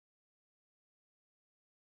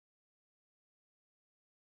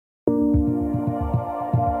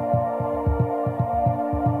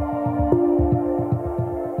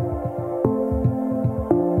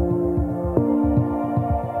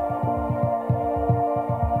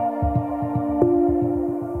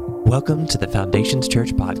Welcome to the Foundations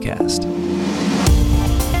Church podcast.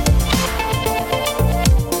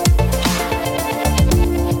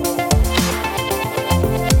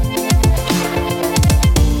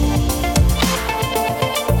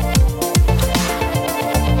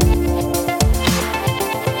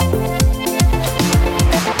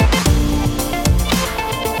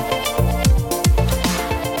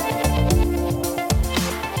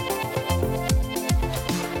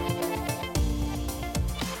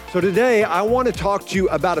 So today, I want to talk to you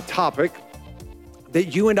about a topic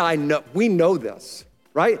that you and I know. We know this,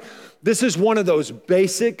 right? This is one of those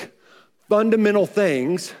basic, fundamental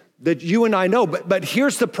things that you and I know. But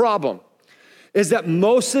here's the problem, is that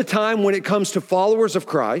most of the time when it comes to followers of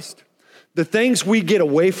Christ, the things we get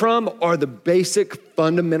away from are the basic,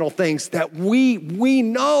 fundamental things that we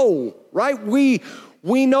know, right? We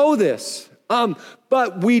know this.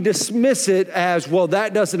 But we dismiss it as, well,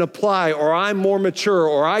 that doesn't apply, or I'm more mature,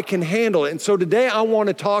 or I can handle it. And so today I want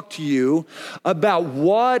to talk to you about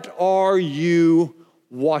what are you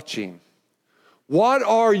watching? What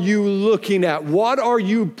are you looking at? What are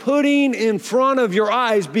you putting in front of your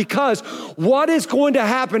eyes? Because what is going to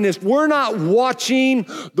happen is we're not watching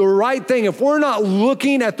the right thing. If we're not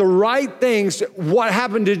looking at the right things, what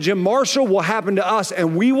happened to Jim Marshall will happen to us,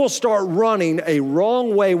 and we will start running a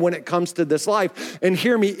wrong way when it comes to this life. And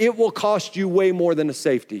hear me, it will cost you way more than a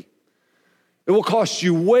safety. It will cost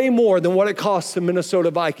you way more than what it costs the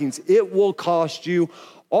Minnesota Vikings. It will cost you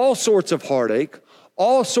all sorts of heartache,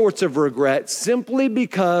 all sorts of regret, simply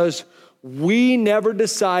because we never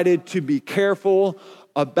decided to be careful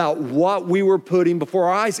about what we were putting before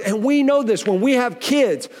our eyes. And we know this. When we have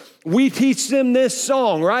kids, we teach them this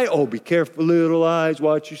song, right? Oh, be careful, little eyes,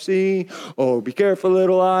 what you see. Oh, be careful,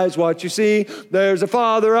 little eyes, what you see. There's a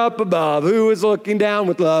Father up above who is looking down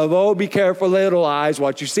with love. Oh, be careful, little eyes,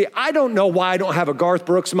 what you see. I don't know why I don't have a Garth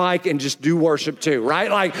Brooks mic and just do worship too, right?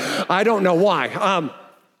 Like, I don't know why.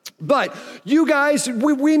 But you guys,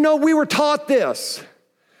 we know we were taught this.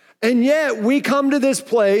 And yet we come to this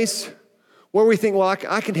place where we think, well,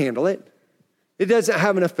 I can handle it. It doesn't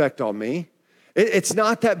have an effect on me. It's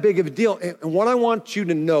not that big of a deal. And what I want you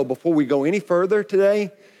to know before we go any further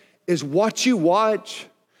today is what you watch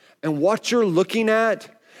and what you're looking at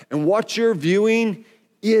and what you're viewing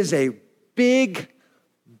is a big,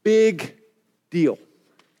 big deal.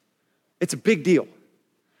 It's a big deal.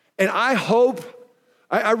 And I hope,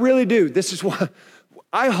 I really do. This is why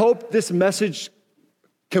I hope this message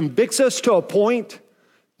convicts us to a point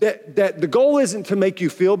that the goal isn't to make you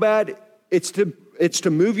feel bad. It's to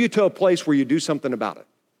move you to a place where you do something about it,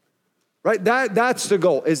 right? That's the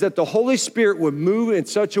goal, is that the Holy Spirit would move in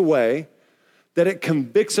such a way that it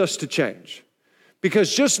convicts us to change.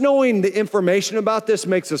 Because just knowing the information about this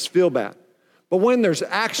makes us feel bad. But when there's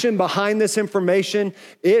action behind this information,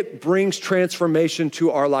 it brings transformation to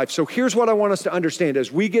our life. So here's what I want us to understand as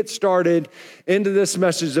we get started into this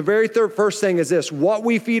message. The very first thing is this: what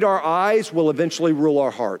we feed our eyes will eventually rule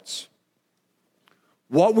our hearts.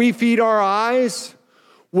 What we feed our eyes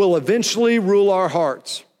will eventually rule our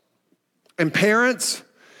hearts. And parents,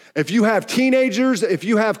 if you have teenagers, if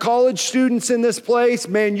you have college students in this place,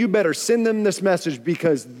 man, you better send them this message,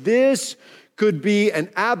 because this could be an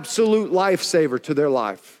absolute lifesaver to their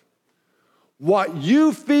life. What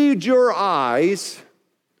you feed your eyes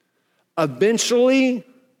eventually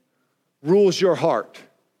rules your heart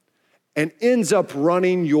and ends up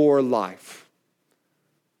running your life.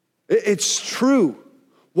 It's true.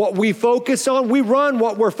 What we focus on, we run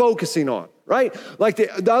what we're focusing on, right? Like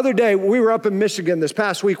the other day, we were up in Michigan this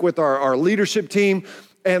past week with our leadership team,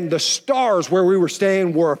 and the stars where we were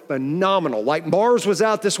staying were phenomenal. Like Mars was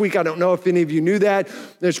out this week. I don't know if any of you knew that.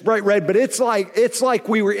 It's bright red, but it's like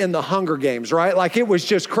we were in the Hunger Games, right? Like it was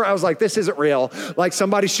just, I was like, this isn't real. Like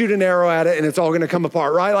somebody shoot an arrow at it and it's all gonna come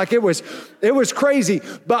apart, right? Like it was crazy.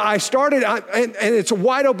 But I started, and it's a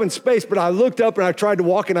wide open space, but I looked up and I tried to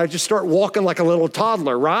walk, and I just start walking like a little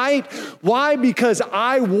toddler, right? Why? Because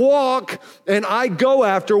I walk and I go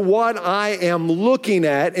after what I am looking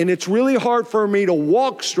at, and it's really hard for me to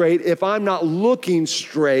walk straight if I'm not looking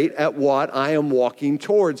straight at what I am walking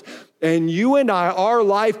towards. And you and I, our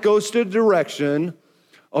life goes to the direction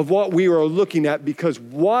of what we are looking at, because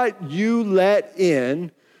what you let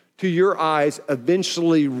in to your eyes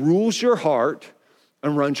eventually rules your heart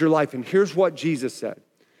and runs your life. And here's what Jesus said. It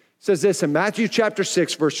says this in Matthew chapter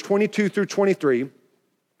 6, verse 22 through 23.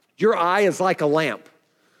 Your eye is like a lamp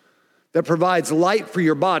that provides light for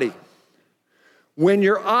your body. When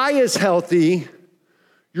your eye is healthy,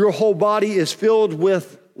 your whole body is filled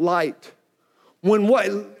with light. When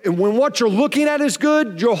what you're looking at is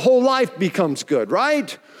good, your whole life becomes good,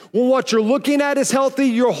 right? When what you're looking at is healthy,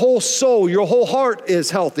 your whole soul, your whole heart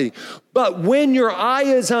is healthy. But when your eye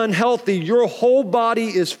is unhealthy, your whole body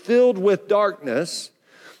is filled with darkness.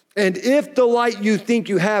 And if the light you think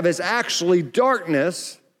you have is actually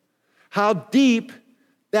darkness, how deep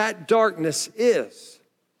that darkness is.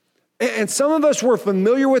 And some of us were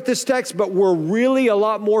familiar with this text, but we're really a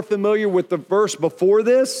lot more familiar with the verse before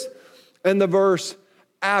this and the verse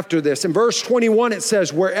after this. In verse 21, it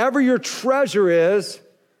says, wherever your treasure is,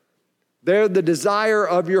 there the desire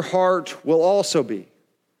of your heart will also be.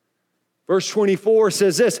 Verse 24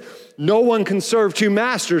 says this, no one can serve two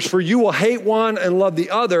masters, for you will hate one and love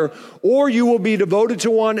the other, or you will be devoted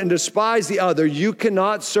to one and despise the other. You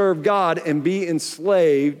cannot serve God and be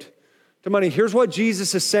enslaved to money. Here's what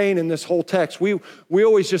Jesus is saying in this whole text. We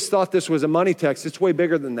always just thought this was a money text. It's way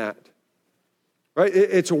bigger than that, right?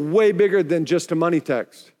 It's way bigger than just a money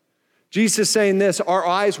text. Jesus is saying this, our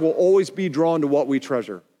eyes will always be drawn to what we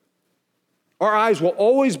treasure. Our eyes will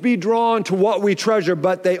always be drawn to what we treasure,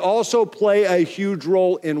 but they also play a huge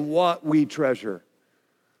role in what we treasure.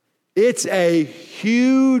 It's a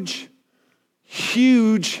huge,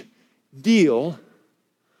 huge deal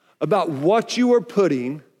about what you are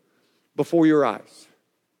putting before your eyes,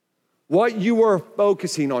 what you are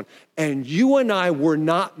focusing on. And you and I were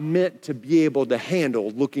not meant to be able to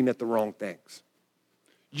handle looking at the wrong things.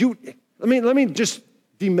 Let me just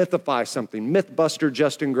demythify something. Mythbuster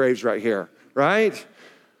Justin Graves right here. Right?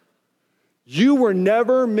 You were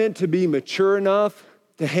never meant to be mature enough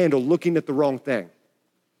to handle looking at the wrong thing.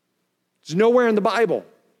 It's nowhere in the Bible.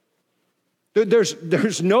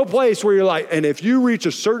 There's no place where you're like, and if you reach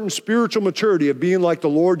a certain spiritual maturity of being like the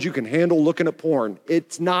Lord, you can handle looking at porn.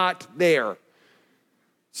 It's not there.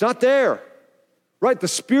 It's not there. Right? The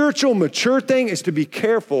spiritual mature thing is to be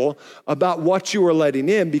careful about what you are letting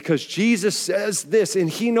in, because Jesus says this, and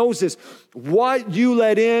he knows this. What you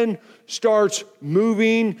let in starts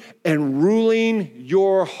moving and ruling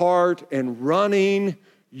your heart and running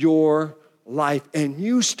your life. And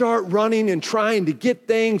you start running and trying to get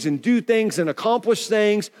things and do things and accomplish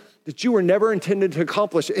things that you were never intended to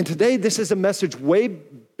accomplish. And today, this is a message way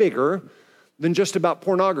bigger than just about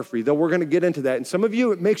pornography, though we're going to get into that. And some of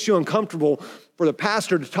you, it makes you uncomfortable for the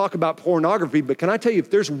pastor to talk about pornography, but can I tell you,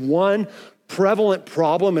 if there's one prevalent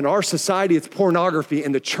problem in our society, it's pornography,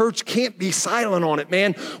 and the church can't be silent on it,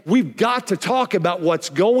 man. We've got to talk about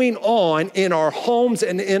what's going on in our homes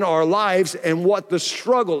and in our lives and what the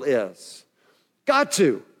struggle is. Got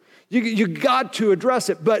to. You got to address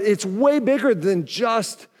it, but it's way bigger than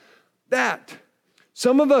just that.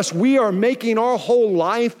 Some of us, we are making our whole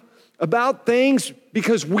life about things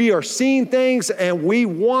because we are seeing things and we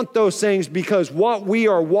want those things because what we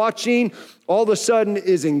are watching all of a sudden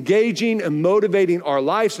is engaging and motivating our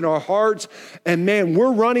lives and our hearts. And man,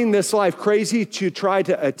 we're running this life crazy to try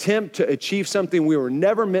to attempt to achieve something we were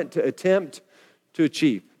never meant to attempt to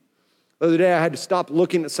achieve. The other day I had to stop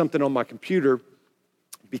looking at something on my computer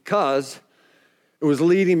because it was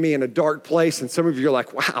leading me in a dark place. And some of you are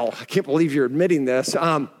like, wow, I can't believe you're admitting this.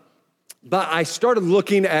 But I started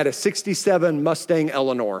looking at a 67 Mustang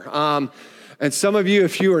Eleanor. And some of you,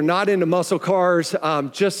 if you are not into muscle cars,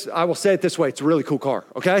 I will say it this way, it's a really cool car,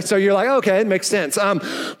 okay? So you're like, okay, it makes sense.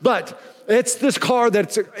 But it's this car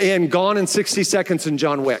that's Gone in 60 Seconds in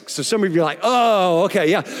John Wick. So some of you are like, oh,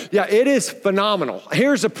 okay, yeah, it is phenomenal.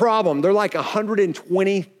 Here's the problem. They're like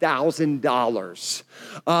 $120,000.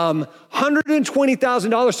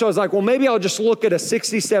 $120,000. So I was like, well, maybe I'll just look at a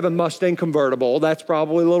 67 Mustang convertible. That's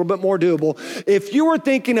probably a little bit more doable. If you were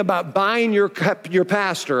thinking about buying your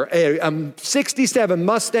pastor a 67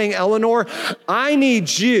 Mustang Eleanor, I need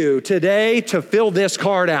you today to fill this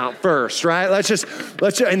card out first, right?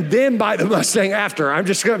 Let's and then buy the Mustang after. I'm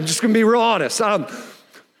just gonna be real honest.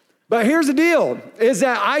 But here's the deal, is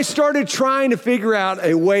that I started trying to figure out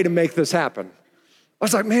a way to make this happen. I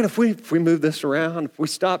was like, man, if we move this around, if we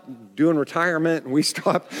stop doing retirement and we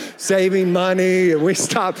stop saving money and we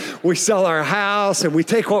sell our house and we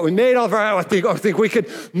take what we made off our house, I think we could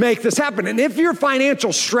make this happen. And if your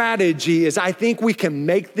financial strategy is, I think we can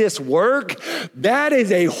make this work, that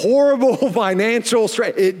is a horrible financial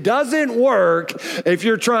strategy. It doesn't work if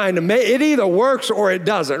you're trying to make, it either works or it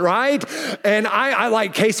doesn't, right? And I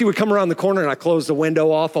like, Casey would come around the corner and I close the window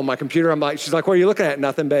off on my computer. I'm like, she's like, what are you looking at?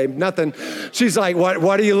 Nothing, babe, nothing. She's like,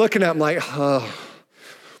 what are you looking at? I'm like,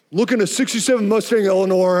 looking at 67 Mustang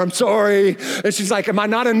Eleanor, I'm sorry. And she's like, am I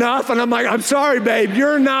not enough? And I'm like, I'm sorry, babe,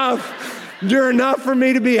 you're enough. You're enough for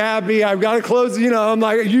me to be happy. I've got to close, I'm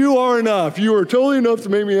like, you are enough. You are totally enough to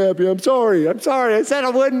make me happy. I'm sorry. I said I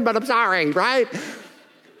wouldn't, but I'm sorry, right?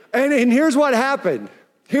 And here's what happened.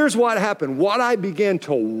 Here's what happened. What I began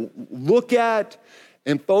to look at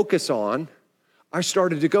and focus on, I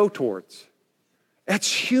started to go towards.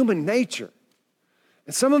 That's human nature.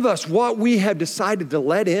 And some of us, what we have decided to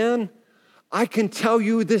let in, I can tell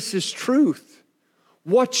you this is truth.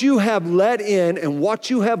 What you have let in and what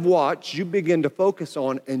you have watched, you begin to focus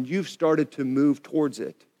on, and you've started to move towards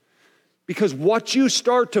it. Because what you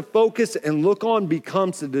start to focus and look on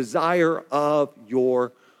becomes the desire of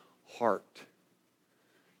your heart.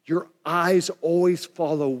 Your eyes always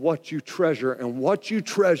follow what you treasure, and what you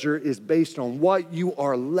treasure is based on what you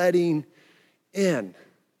are letting in.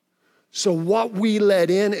 So what we let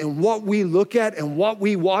in and what we look at and what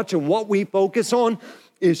we watch and what we focus on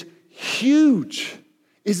is huge,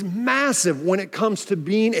 is massive when it comes to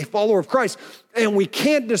being a follower of Christ. And we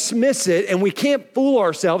can't dismiss it, and we can't fool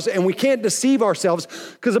ourselves, and we can't deceive ourselves,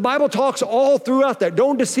 because the Bible talks all throughout that.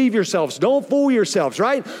 Don't deceive yourselves. Don't fool yourselves,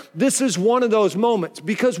 right? This is one of those moments,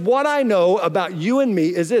 because what I know about you and me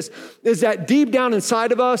is this, is that deep down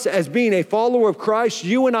inside of us, as being a follower of Christ,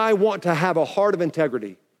 you and I want to have a heart of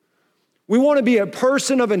integrity. We want to be a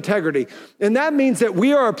person of integrity. And that means that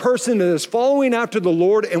we are a person that is following after the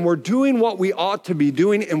Lord, and we're doing what we ought to be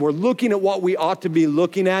doing, and we're looking at what we ought to be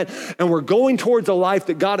looking at, and we're going towards a life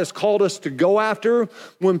that God has called us to go after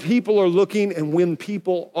when people are looking and when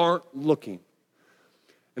people aren't looking.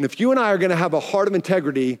 And if you and I are going to have a heart of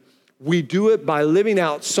integrity, we do it by living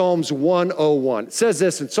out Psalms 101. It says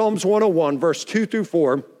this in Psalms 101, verse 2 through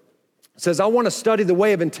 4. It says, I want to study the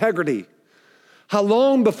way of integrity. How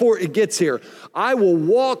long before it gets here? I will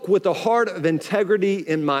walk with a heart of integrity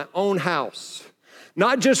in my own house.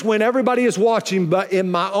 Not just when everybody is watching, but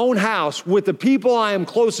in my own house with the people I am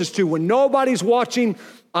closest to. When nobody's watching,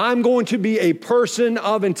 I'm going to be a person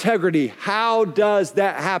of integrity. How does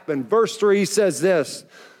that happen? Verse 3 says this,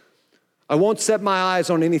 I won't set my eyes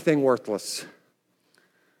on anything worthless.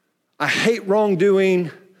 I hate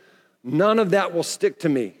wrongdoing. None of that will stick to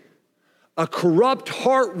me. A corrupt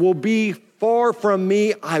heart will be far from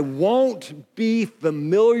me. I won't be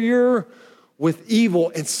familiar with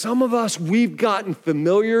evil. And some of us, we've gotten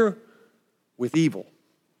familiar with evil.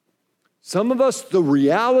 Some of us, the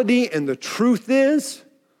reality and the truth is,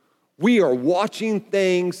 we are watching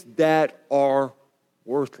things that are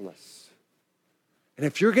worthless. And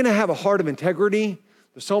if you're going to have a heart of integrity,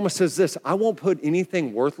 the psalmist says this, I won't put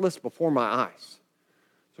anything worthless before my eyes.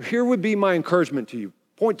 So here would be my encouragement to you.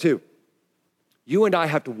 Point 2, you and I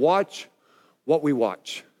have to watch what we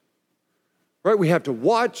watch, right? We have to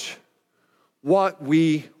watch what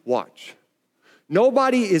we watch.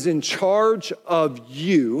 Nobody is in charge of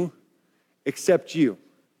you except you.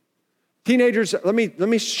 Teenagers, let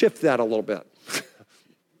me shift that a little bit.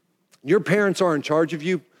 Your parents are in charge of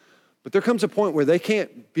you, but there comes a point where they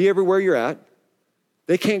can't be everywhere you're at.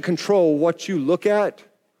 They can't control what you look at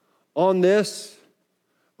on this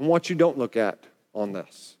and what you don't look at on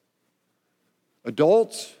this.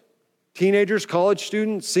 Adults, teenagers, college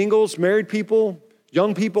students, singles, married people,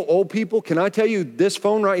 young people, old people, can I tell you this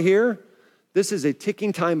phone right here, this is a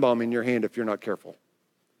ticking time bomb in your hand if you're not careful.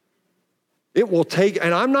 It will take,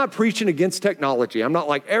 and I'm not preaching against technology. I'm not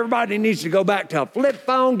like, everybody needs to go back to a flip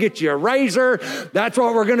phone, get you a razor. That's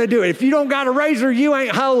what we're going to do. If you don't got a razor, you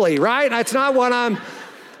ain't holy, right? That's not what I'm,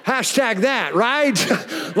 hashtag that,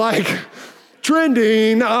 right? Like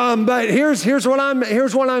trending. But here's what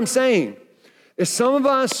I'm saying. Is some of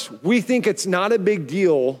us, we think it's not a big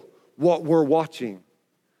deal what we're watching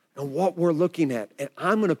and what we're looking at. And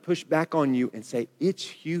I'm going to push back on you and say, it's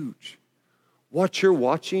huge. What you're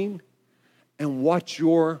watching and what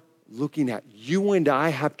you're looking at. You and I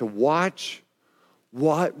have to watch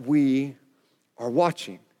what we are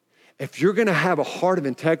watching. If you're going to have a heart of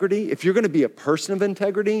integrity, if you're going to be a person of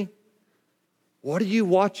integrity, what are you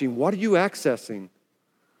watching? What are you accessing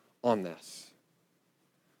on this?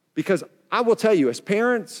 Because I will tell you, as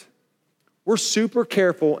parents, we're super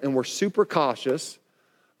careful and we're super cautious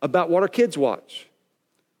about what our kids watch.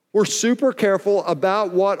 We're super careful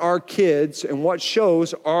about what our kids and what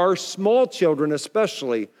shows our small children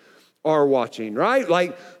especially are watching, right?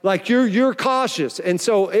 Like you're cautious. And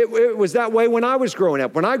so it was that way when I was growing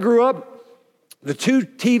up. When I grew up, the 2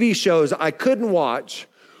 TV shows I couldn't watch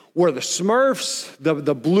were the Smurfs,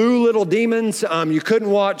 the blue little demons. You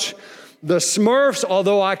couldn't watch the Smurfs,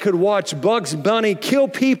 although I could watch Bugs Bunny kill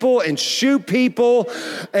people and shoot people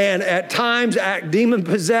and at times act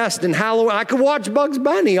demon-possessed and Halloween. I could watch Bugs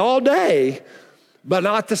Bunny all day, but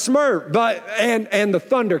not the Smurf, and the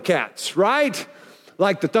Thundercats, right?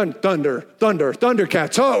 Like the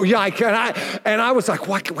Thundercats. Oh, yeah, I can. And I was like,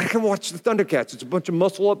 why can I watch the Thundercats? It's a bunch of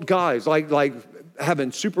muscle-up guys, like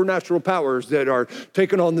having supernatural powers that are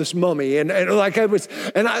taking on this mummy. And like I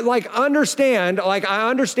understand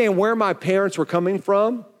where my parents were coming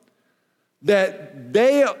from, that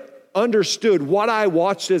they understood what I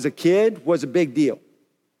watched as a kid was a big deal.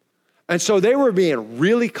 And so they were being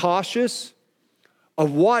really cautious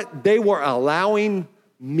of what they were allowing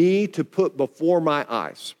me to put before my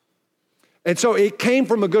eyes. And so it came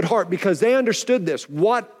from a good heart because they understood this.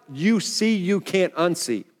 What you see, you can't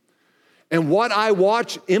unsee. And what I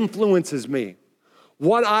watch influences me.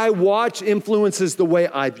 What I watch influences the way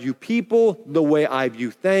I view people, the way I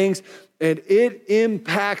view things, and it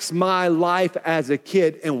impacts my life as a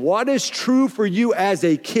kid. And what is true for you as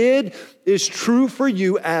a kid is true for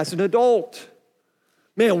you as an adult.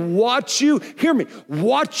 Man, hear me,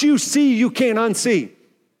 what you see, you can't unsee.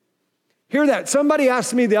 Hear that. Somebody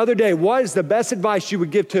asked me the other day, what is the best advice you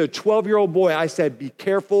would give to a 12-year-old boy? I said, be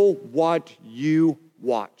careful what you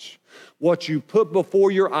watch, what you put before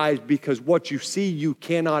your eyes, because what you see, you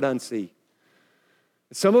cannot unsee.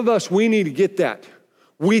 Some of us, we need to get that.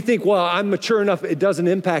 We think, well, I'm mature enough, it doesn't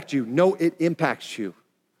impact you. No, it impacts you.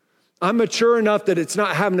 I'm mature enough that it's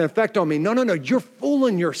not having an effect on me. No, you're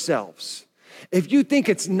fooling yourselves. If you think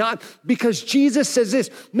it's not, because Jesus says this,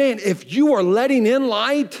 man, if you are letting in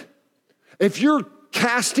light, if you're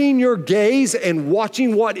casting your gaze and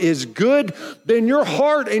watching what is good, then your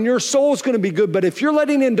heart and your soul is going to be good. But if you're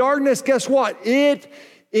letting in darkness, guess what? It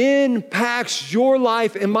impacts your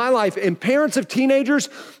life and my life. And parents of teenagers,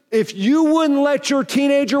 if you wouldn't let your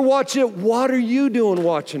teenager watch it, what are you doing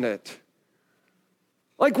watching it?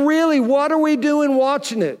 Like really, what are we doing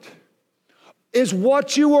watching it? Is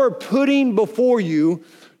what you are putting before you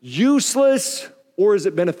useless or is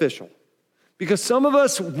it beneficial? Because some of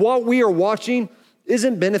us, what we are watching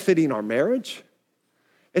isn't benefiting our marriage.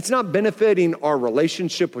 It's not benefiting our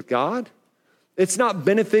relationship with God. It's not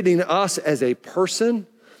benefiting us as a person.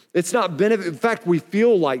 It's not in fact, we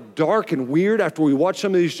feel like dark and weird after we watch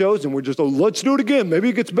some of these shows and we're just, let's do it again. Maybe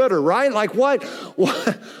it gets better, right? Like what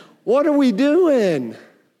are we doing?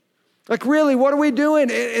 Like really, what are we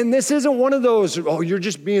doing? And this isn't one of those, you're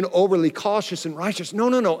just being overly cautious and righteous.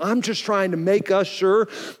 No. I'm just trying to make us sure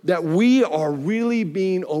that we are really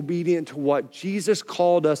being obedient to what Jesus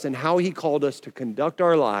called us and how he called us to conduct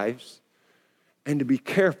our lives and to be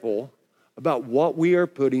careful about what we are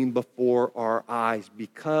putting before our eyes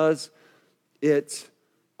because it's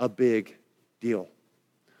a big deal.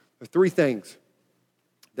 There are three things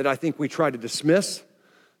that I think we try to dismiss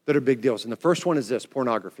that are big deals. And the first one is this,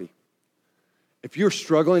 pornography. If you're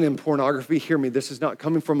struggling in pornography, hear me, this is not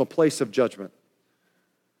coming from a place of judgment.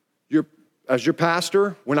 As your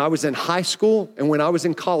pastor, when I was in high school and when I was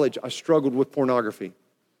in college, I struggled with pornography.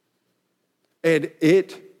 And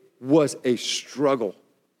it was a struggle.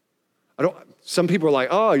 Some people are like,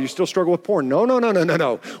 oh, you still struggle with porn. No.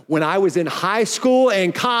 When I was in high school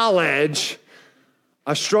and college,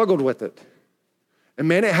 I struggled with it. And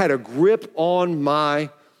man, it had a grip on my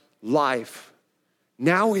life.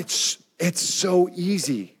 Now it's so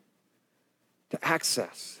easy to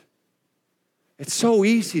access. It's so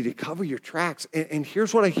easy to cover your tracks. And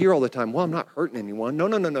here's what I hear all the time. Well, I'm not hurting anyone.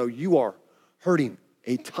 No. You are hurting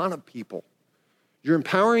a ton of people. You're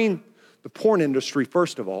empowering the porn industry,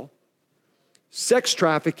 first of all. Sex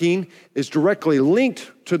trafficking is directly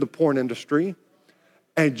linked to the porn industry.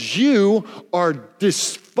 And you are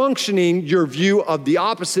dysfunctioning your view of the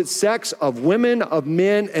opposite sex, of women, of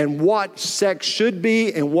men, and what sex should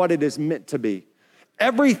be and what it is meant to be.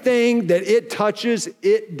 Everything that it touches,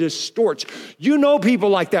 it distorts. You know people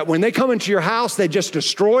like that. When they come into your house, they just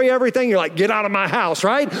destroy everything. You're like, get out of my house,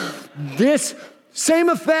 right? This same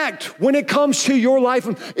effect when it comes to your life.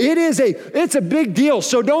 It's a big deal.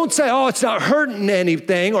 So don't say, oh, it's not hurting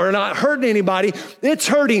anything or not hurting anybody. It's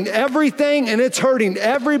hurting everything and it's hurting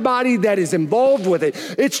everybody that is involved with it.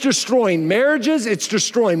 It's destroying marriages. It's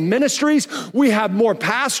destroying ministries. We have more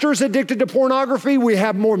pastors addicted to pornography. We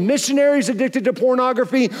have more missionaries addicted to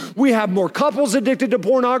pornography. We have more couples addicted to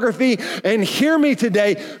pornography. And hear me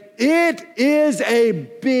today, it is a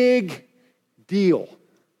big deal.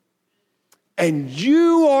 And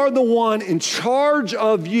you are the one in charge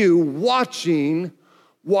of you watching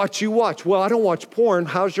what you watch. Well, I don't watch porn.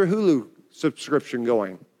 How's your Hulu subscription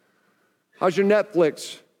going? How's your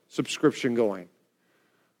Netflix subscription going?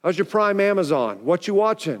 How's your Prime Amazon? What you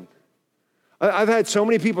watching? I've had so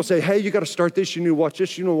many people say, hey, you got to start this, you need to watch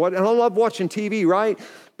this, you know what? And I love watching TV, right?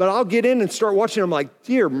 But I'll get in and start watching. I'm like,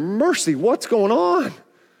 dear mercy, what's going on?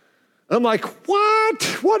 I'm like, what?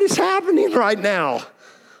 What is happening right now?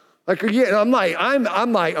 Like, yeah,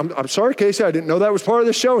 I'm sorry, Casey, I didn't know that was part of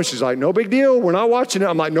the show. And she's like, no big deal, we're not watching it.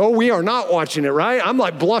 I'm like, no, we are not watching it, right? I'm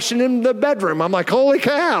like blushing in the bedroom. I'm like, holy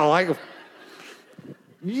cow. Like,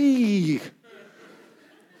 yee.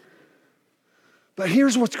 But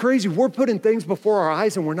here's what's crazy. We're putting things before our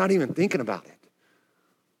eyes and we're not even thinking about it.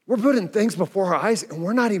 We're putting things before our eyes and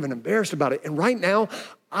we're not even embarrassed about it. And right now,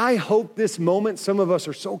 I hope this moment, some of us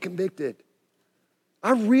are so convicted.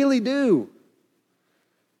 I really do.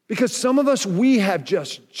 Because some of us, we have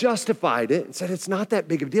just justified it and said it's not that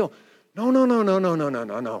big of a deal.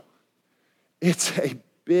 No. It's a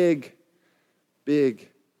big, big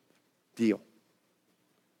deal.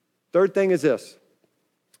 Third thing is this.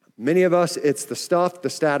 Many of us, it's the stuff, the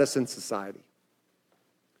status, and society.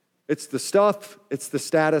 It's the stuff, it's the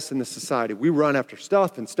status, and the society. We run after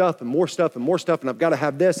stuff and more stuff and more stuff, and I've got to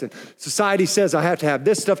have this. And society says I have to have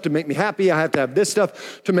this stuff to make me happy. I have to have this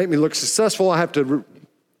stuff to make me look successful. I have to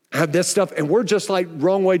have this stuff. And we're just like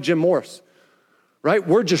wrong way Jim Morris, right?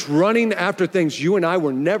 We're just running after things you and I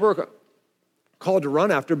were never called to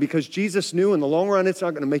run after because Jesus knew in the long run it's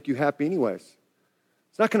not going to make you happy anyways.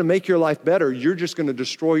 It's not going to make your life better. You're just going to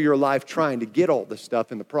destroy your life trying to get all this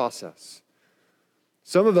stuff in the process.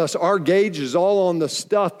 Some of us, our gauge is all on the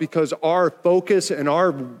stuff because our focus and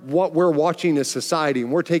what we're watching is society,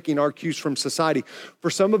 and we're taking our cues from society. For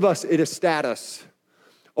some of us, it is status.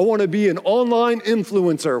 I want to be an online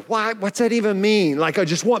influencer. Why? What's that even mean? Like, I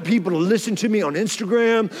just want people to listen to me on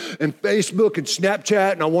Instagram and Facebook and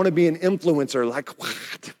Snapchat, and I want to be an influencer. Like,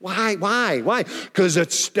 what? Why? Because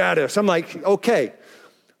it's status. I'm like, okay,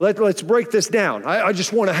 let's break this down. I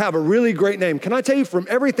just want to have a really great name. Can I tell you, from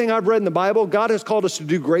everything I've read in the Bible, God has called us to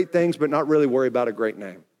do great things, but not really worry about a great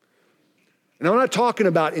name. And I'm not talking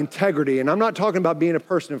about integrity, and I'm not talking about being a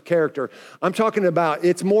person of character. I'm talking about,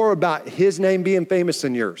 it's more about his name being famous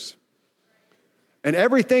than yours. And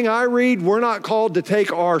everything I read, we're not called to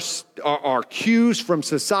take our cues from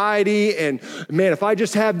society. And man, if I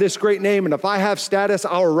just have this great name and if I have status,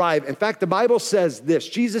 I'll arrive. In fact, the Bible says this,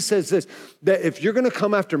 Jesus says this, that if you're gonna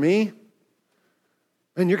come after me,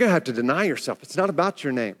 man, you're gonna have to deny yourself. It's not about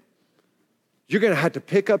your name. You're going to have to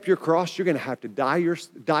pick up your cross. You're going to have to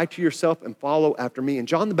die to yourself and follow after me. And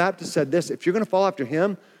John the Baptist said this, if you're going to follow after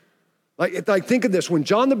him, like think of this. When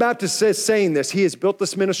John the Baptist is saying this, he has built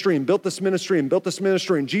this ministry and built this ministry and built this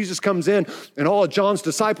ministry. And Jesus comes in and all of John's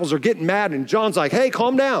disciples are getting mad. And John's like, hey,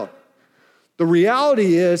 calm down. The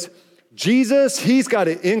reality is Jesus, he's got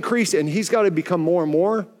to increase and he's got to become more and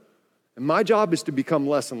more. And my job is to become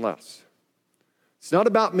less and less. It's not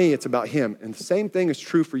about me, it's about him. And the same thing is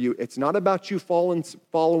true for you. It's not about you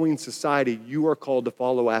following society. You are called to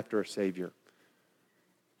follow after a Savior.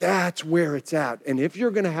 That's where it's at. And if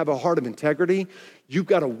you're going to have a heart of integrity, you've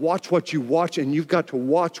got to watch what you watch and you've got to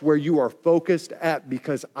watch where you are focused at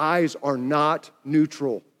because eyes are not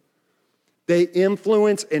neutral. They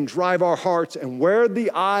influence and drive our hearts. And where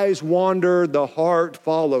the eyes wander, the heart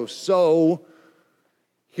follows. So,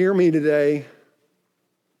 hear me today.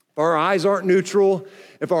 If our eyes aren't neutral,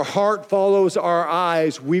 if our heart follows our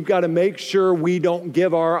eyes, we've got to make sure we don't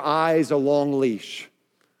give our eyes a long leash,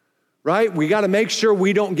 right? We got to make sure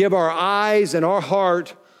we don't give our eyes and our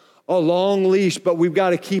heart a long leash, but we've got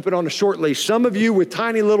to keep it on a short leash. Some of you with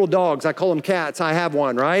tiny little dogs, I call them cats. I have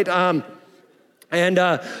one, right?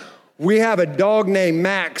 We have a dog named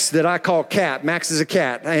Max that I call Cat. Max is a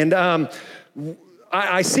cat. And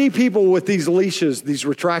I see people with these leashes, these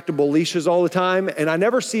retractable leashes all the time, and I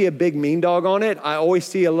never see a big mean dog on it. I always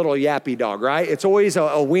see a little yappy dog, right? It's always a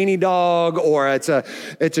weenie dog or it's a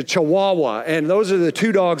Chihuahua, and those are the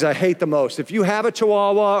two dogs I hate the most. If you have a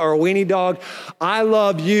Chihuahua or a weenie dog, I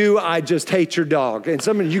love you, I just hate your dog. And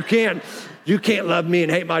some of you can't love me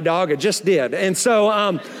and hate my dog. It just did. And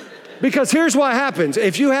so, because here's what happens.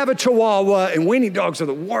 If you have a Chihuahua, and weenie dogs are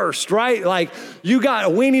the worst, right? Like, you got a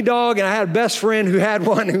weenie dog, and I had a best friend who had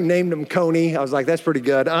one who named him Coney. I was like, that's pretty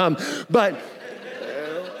good.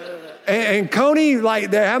 And Coney, like,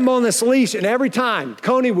 they have him on this leash, and every time,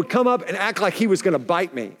 Coney would come up and act like he was gonna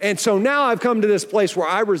bite me. And so now I've come to this place where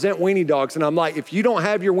I resent weenie dogs, and I'm like, if you don't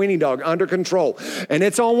have your weenie dog under control, and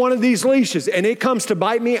it's on one of these leashes, and it comes to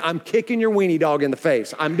bite me, I'm kicking your weenie dog in the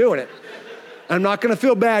face. I'm doing it. I'm not going to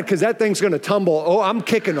feel bad because that thing's going to tumble. Oh, I'm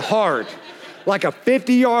kicking hard. Like a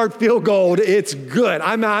 50-yard field goal, it's good.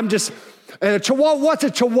 I'm just, and a Chihuahua, what's a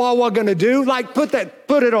Chihuahua going to do? Like, put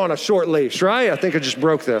it on a short leash, right? I think I just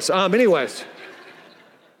broke this. Anyways,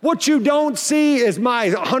 what you don't see is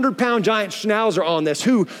my 100-pound giant Schnauzer on this,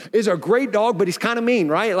 who is a great dog, but he's kind of mean,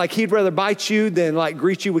 right? Like, he'd rather bite you than, like,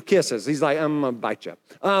 greet you with kisses. He's like, I'm going to bite you.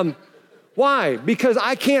 Why? Because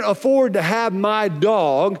I can't afford to have my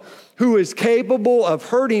dog who is capable of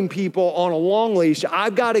hurting people on a long leash.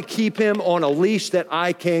 I've got to keep him on a leash that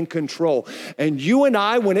I can control. And you and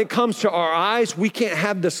I, when it comes to our eyes, we can't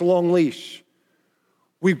have this long leash.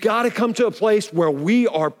 We've got to come to a place where we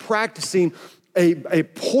are practicing a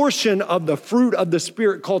portion of the fruit of the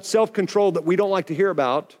Spirit called self-control that we don't like to hear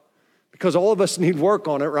about because all of us need work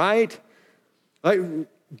on it, right?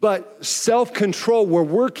 But self-control where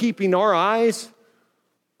we're keeping our eyes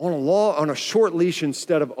on a short leash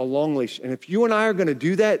instead of a long leash. And if you and I are going to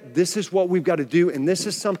do that, this is what we've got to do. And this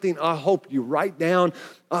is something I hope you write down.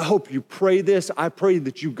 I hope you pray this. I pray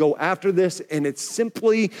that you go after this. And it's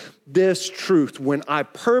simply this truth. When I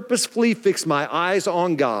purposefully fix my eyes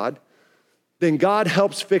on God, then God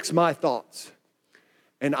helps fix my thoughts.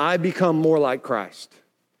 And I become more like Christ.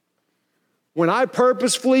 When I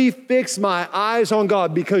purposefully fix my eyes on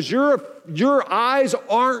God, because your eyes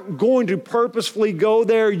aren't going to purposefully go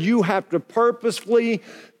there, you have to purposefully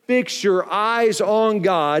fix your eyes on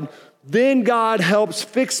God. Then God helps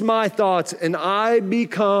fix my thoughts and I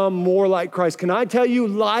become more like Christ. Can I tell you,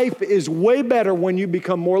 life is way better when you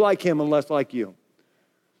become more like Him and less like you.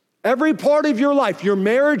 Every part of your life, your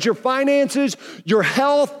marriage, your finances, your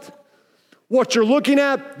health, what you're looking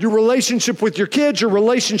at, your relationship with your kids, your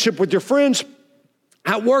relationship with your friends,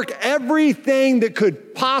 at work, everything that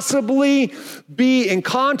could possibly be in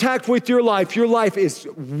contact with your life is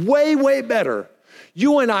way, way better.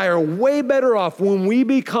 You and I are way better off when we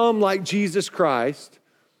become like Jesus Christ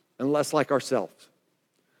and less like ourselves.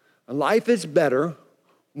 And life is better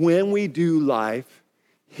when we do life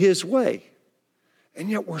His way. And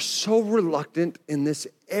yet we're so reluctant in this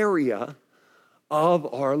area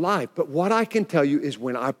of our life. But what I can tell you is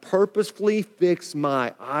when I purposefully fix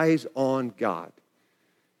my eyes on God,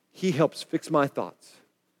 He helps fix my thoughts.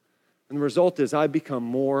 And the result is I become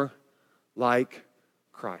more like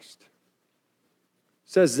Christ.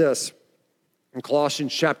 It says this in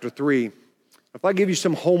Colossians chapter 3. If I give you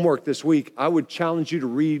some homework this week, I would challenge you to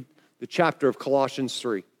read the chapter of Colossians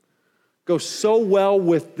 3. Goes so well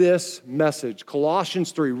with this message.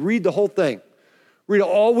 Colossians 3, read the whole thing. Read it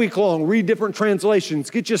all week long. Read different translations.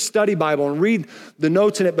 Get your study Bible and read the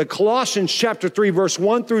notes in it. But Colossians chapter 3, verse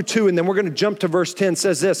 1 through 2, and then we're going to jump to verse 10,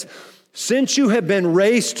 says this: since you have been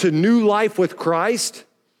raised to new life with Christ,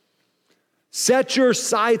 set your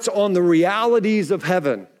sights on the realities of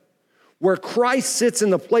heaven, where Christ sits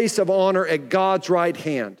in the place of honor at God's right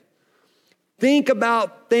hand. Think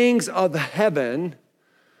about things of heaven,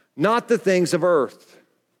 not the things of earth.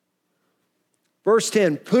 Verse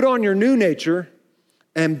 10, put on your new nature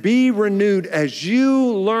and be renewed as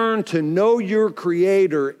you learn to know your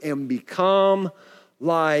Creator and become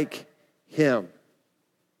like Him.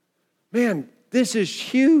 Man, this is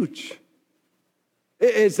huge.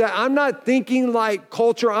 Is that I'm not thinking like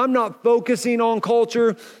culture. I'm not focusing on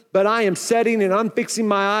culture, but I am setting and I'm fixing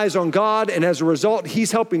my eyes on God. And as a result,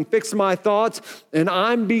 He's helping fix my thoughts and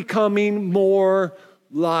I'm becoming more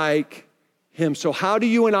like Him. So how do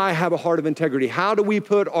you and I have a heart of integrity? How do we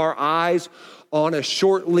put our eyes on a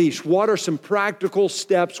short leash? What are some practical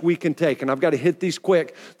steps we can take? And I've got to hit these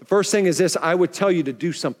quick. The first thing is this: I would tell you to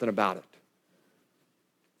do something about it.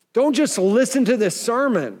 Don't just listen to this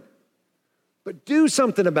sermon, but do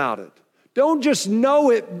something about it. Don't just know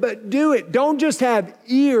it, but do it. Don't just have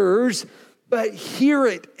ears, but hear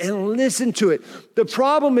it and listen to it. The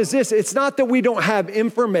problem is this: it's not that we don't have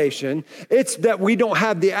information, it's that we don't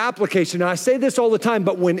have the application. And I say this all the time,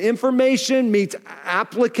 but when information meets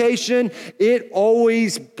application, it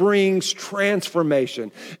always brings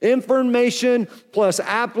transformation. Information plus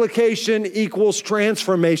application equals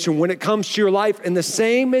transformation when it comes to your life. And the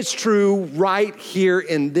same is true right here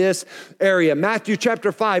in this area. Matthew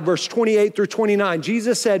chapter 5, verse 28 through 29.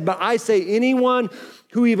 Jesus said, but I say anyone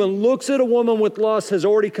who even looks at a woman with lust has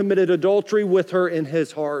already committed adultery with her in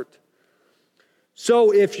his heart.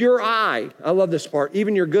 So if your eye, I love this part,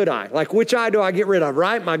 even your good eye, like which eye do I get rid of,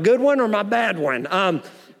 right? My good one or my bad one?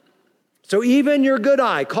 So even your good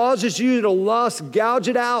eye causes you to lust, gouge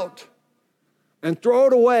it out and throw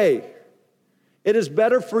it away. It is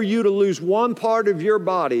better for you to lose one part of your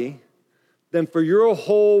body than for your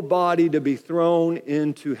whole body to be thrown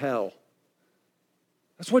into hell.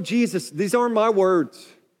 That's what Jesus, these aren't my words.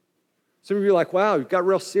 Some of you are like, wow, you got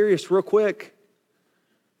real serious real quick,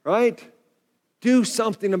 right? Do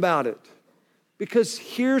something about it. Because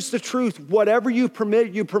here's the truth: whatever you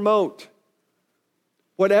permit, you promote.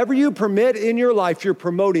 Whatever you permit in your life, you're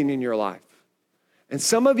promoting in your life. And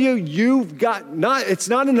some of you, it's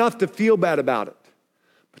not enough to feel bad about it,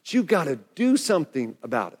 but you've got to do something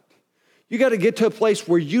about it. You got to get to a place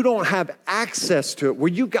where you don't have access to it, where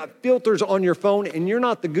you've got filters on your phone and you're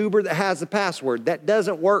not the goober that has the password. That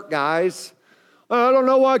doesn't work, guys. I don't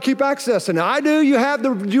know why I keep accessing it. I do. You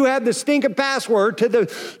have the stinking password to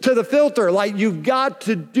the filter. Like, you've got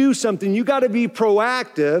to do something. You got to be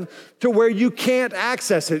proactive to where you can't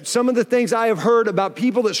access it. Some of the things I have heard about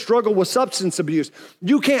people that struggle with substance abuse,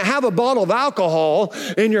 you can't have a bottle of alcohol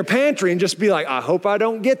in your pantry and just be like, I hope I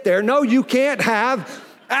don't get there. No, you can't have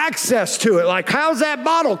access to it. Like, how's that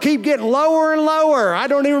bottle keep getting lower and lower? I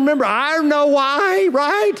don't even remember. I don't know why,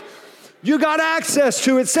 right? You got access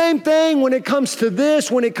to it. Same thing when it comes to this,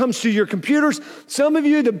 when it comes to your computers. Some of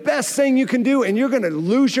you, the best thing you can do, and you're going to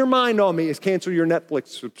lose your mind on me, is cancel your Netflix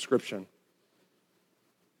subscription.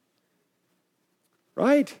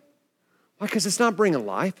 Right? Why? Because it's not bringing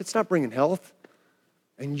life. It's not bringing health.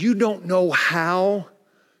 And you don't know how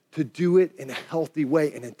to do it in a healthy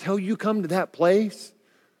way. And until you come to that place,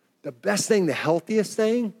 the best thing, the healthiest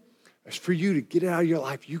thing, is for you to get it out of your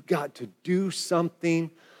life. You got to do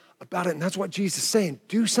something about it. And that's what Jesus is saying.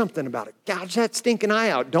 Do something about it. Gouge that stinking eye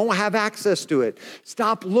out. Don't have access to it.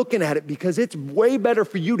 Stop looking at it, because it's way better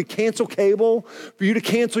for you to cancel cable, for you to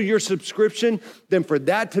cancel your subscription, than for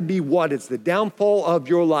that to be what? It's the downfall of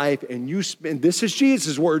your life. And you spend, this is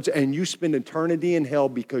Jesus' words, and you spend eternity in hell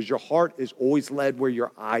because your heart is always led where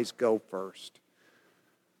your eyes go first.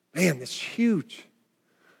 Man, that's huge.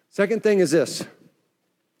 Second thing is this. If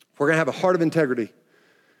we're going to have a heart of integrity,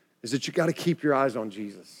 is that you got to keep your eyes on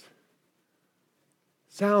Jesus.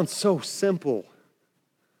 Sounds so simple,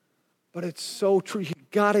 but it's so true. You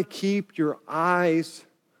got to keep your eyes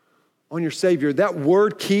on your Savior. That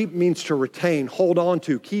word keep means to retain, hold on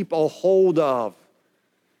to, keep a hold of.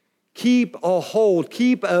 Keep a hold,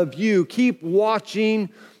 keep a view, keep watching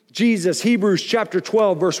Jesus. Hebrews chapter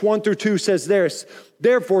 12, verse 1 through 2 says this,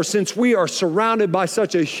 therefore, since we are surrounded by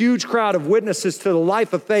such a huge crowd of witnesses to the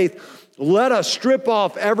life of faith, let us strip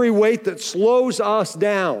off every weight that slows us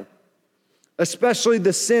down, especially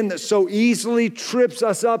the sin that so easily trips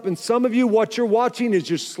us up. And some of you, what you're watching is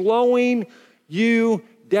just slowing you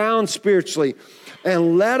down spiritually.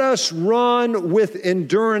 And let us run with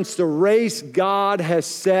endurance the race God has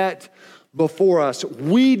set before us.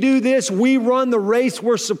 We do this. We run the race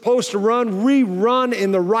we're supposed to run. We run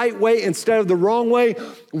in the right way instead of the wrong way.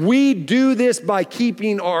 We do this by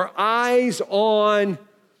keeping our eyes on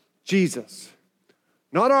Jesus.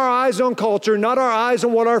 Not our eyes on culture, not our eyes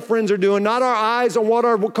on what our friends are doing, not our eyes on what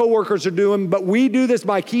our coworkers are doing, but we do this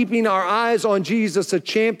by keeping our eyes on Jesus, a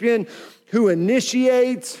champion who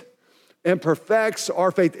initiates and perfects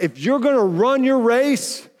our faith. If you're going to run your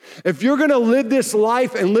race, if you're going to live this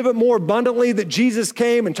life and live it more abundantly that Jesus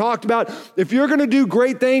came and talked about, if you're going to do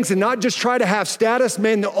great things and not just try to have status,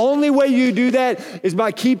 man, the only way you do that is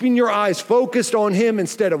by keeping your eyes focused on Him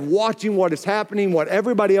instead of watching what is happening, what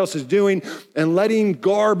everybody else is doing, and letting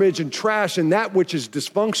garbage and trash and that which is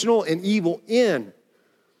dysfunctional and evil in. And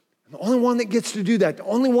the only one that gets to do that, the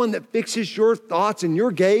only one that fixes your thoughts and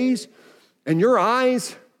your gaze and your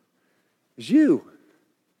eyes is you.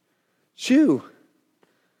 It's you.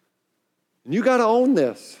 And you got to own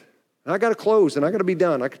this. And I got to close and I got to be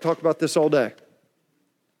done. I could talk about this all day.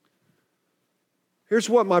 Here's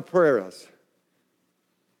what my prayer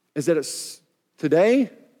is that it's today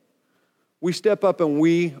we step up and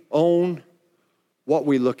we own what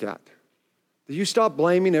we look at. That you stop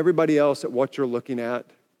blaming everybody else at what you're looking at.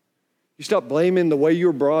 You stop blaming the way you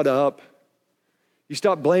were brought up. You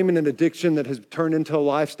stop blaming an addiction that has turned into a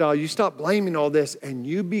lifestyle. You stop blaming all this and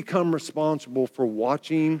you become responsible for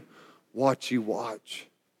watching what you watch.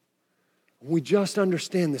 We just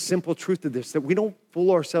understand the simple truth of this, that we don't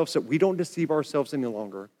fool ourselves, that we don't deceive ourselves any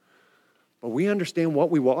longer, but we understand what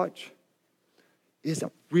we watch is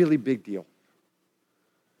a really big deal.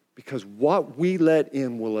 Because what we let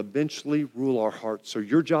in will eventually rule our hearts. So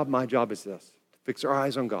your job, my job is this, to fix our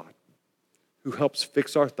eyes on God, who helps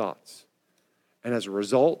fix our thoughts. And as a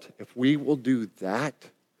result, if we will do that,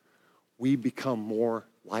 we become more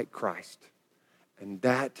like Christ. And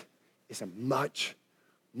that is a much,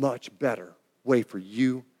 much better way for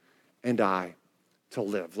you and I to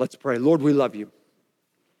live. Let's pray. Lord, we love you.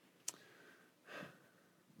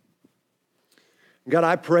 God,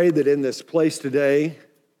 I pray that in this place today,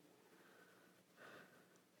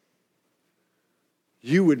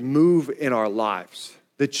 you would move in our lives,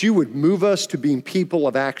 that you would move us to being people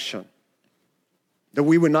of action, that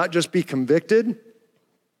we would not just be convicted,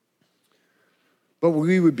 but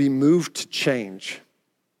we would be moved to change.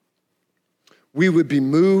 We would be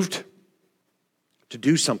moved to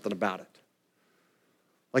do something about it.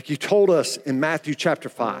 Like you told us in Matthew chapter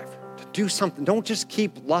 5, to do something. Don't just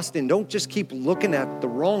keep lusting. Don't just keep looking at the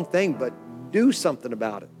wrong thing, but do something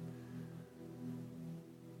about it.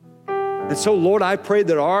 And so, Lord, I pray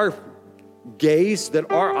that our gaze,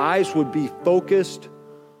 that our eyes would be focused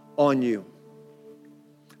on you.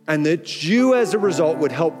 And that you, as a result,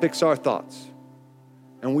 would help fix our thoughts.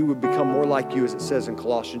 And we would become more like you, as it says in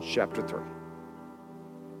Colossians chapter 3.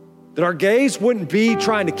 That our gaze wouldn't be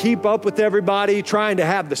trying to keep up with everybody, trying to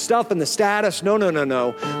have the stuff and the status. No.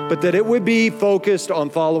 But that it would be focused on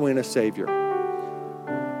following a Savior,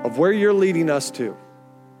 of where you're leading us to.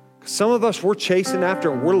 Some of us, we're chasing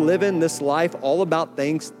after and we're living this life all about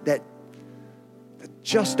things that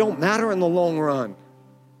just don't matter in the long run.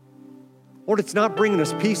 Lord, it's not bringing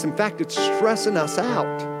us peace. In fact, it's stressing us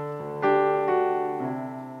out.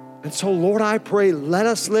 And so, Lord, I pray, let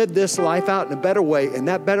us live this life out in a better way, and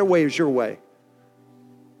that better way is your way.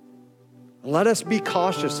 Let us be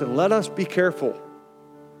cautious and let us be careful.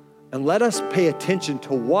 And let us pay attention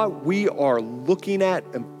to what we are looking at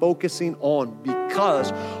and focusing on,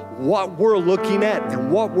 because what we're looking at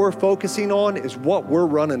and what we're focusing on is what we're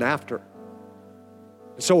running after.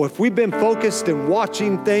 So if we've been focused and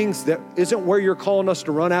watching things that isn't where you're calling us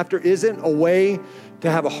to run after, isn't a way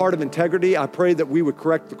to have a heart of integrity, I pray that we would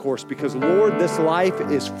correct the course, because, Lord, this life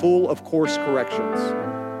is full of course corrections.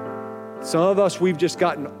 Some of us, we've just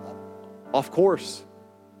gotten off course.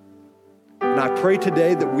 And I pray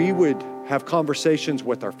today that we would have conversations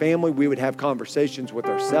with our family, we would have conversations with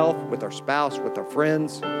ourselves, with our spouse, with our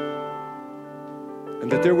friends,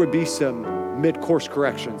 and that there would be some mid-course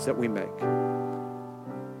corrections that we make.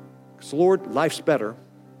 Because, Lord, life's better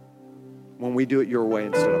when we do it your way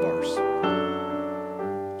instead of ours.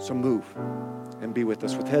 So move and be with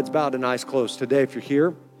us with heads bowed and eyes closed. Today, if you're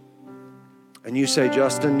here and you say,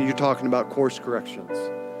 Justin, you're talking about course corrections,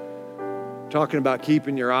 talking about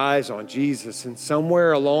keeping your eyes on Jesus, and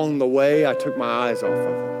somewhere along the way, I took my eyes off of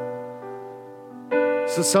him.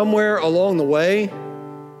 So somewhere along the way,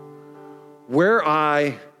 where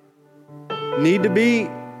I need to be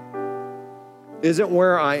isn't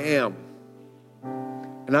where I am.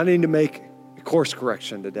 And I need to make a course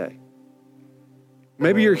correction today.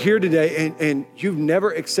 Maybe you're here today and you've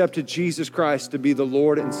never accepted Jesus Christ to be the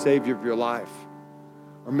Lord and Savior of your life.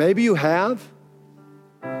 Or maybe you have,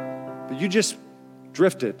 but you just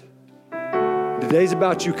drifted. Today's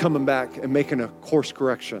about you coming back and making a course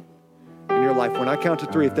correction in your life. When I count to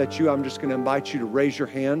 3, if that's you, I'm just going to invite you to raise your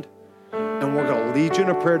hand, and we're going to lead you in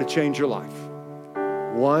a prayer to change your life.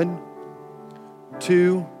 1,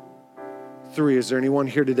 2, 3. Is there anyone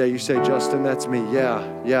here today? You say, Justin, that's me.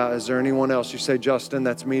 Yeah. Is there anyone else? You say, Justin,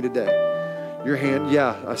 that's me today. Your hand,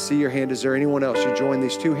 yeah, I see your hand. Is there anyone else? You join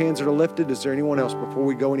these 2 hands that are lifted. Is there anyone else? Before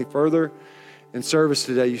we go any further in service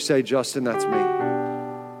today, you say, Justin, that's me.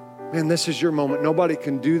 Man, this is your moment. Nobody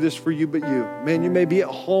can do this for you but you. Man, you may be at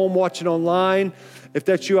home watching online. If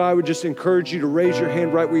that's you, I would just encourage you to raise your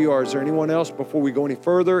hand right where you are. Is there anyone else before we go any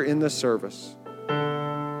further in this service?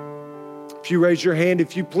 If you raise your hand,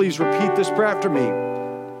 if you please repeat this prayer after me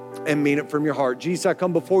and mean it from your heart. Jesus, I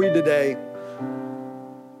come before you today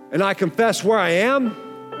and I confess where I am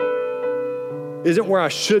isn't where I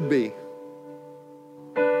should be.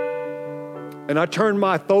 And I turn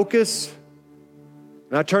my focus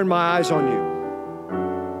and I turn my eyes on you.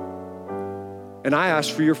 And I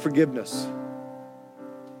ask for your forgiveness.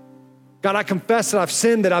 God, I confess that I've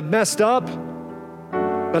sinned, that I've messed up,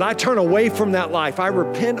 but I turn away from that life. I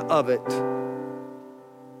repent of it.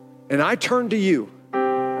 And I turn to you.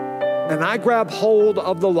 And I grab hold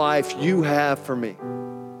of the life you have for me.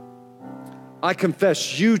 I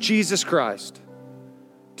confess you, Jesus Christ,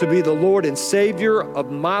 to be the Lord and Savior of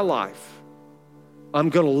my life. I'm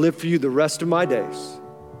going to live for you the rest of my days.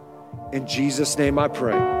 In Jesus' name I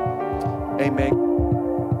pray. Amen.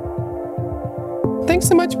 Thanks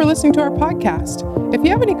so much for listening to our podcast. If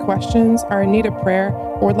you have any questions, are in need of prayer,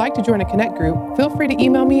 or would like to join a Connect group, feel free to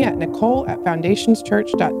email me at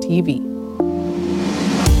nicole@foundationschurch.tv.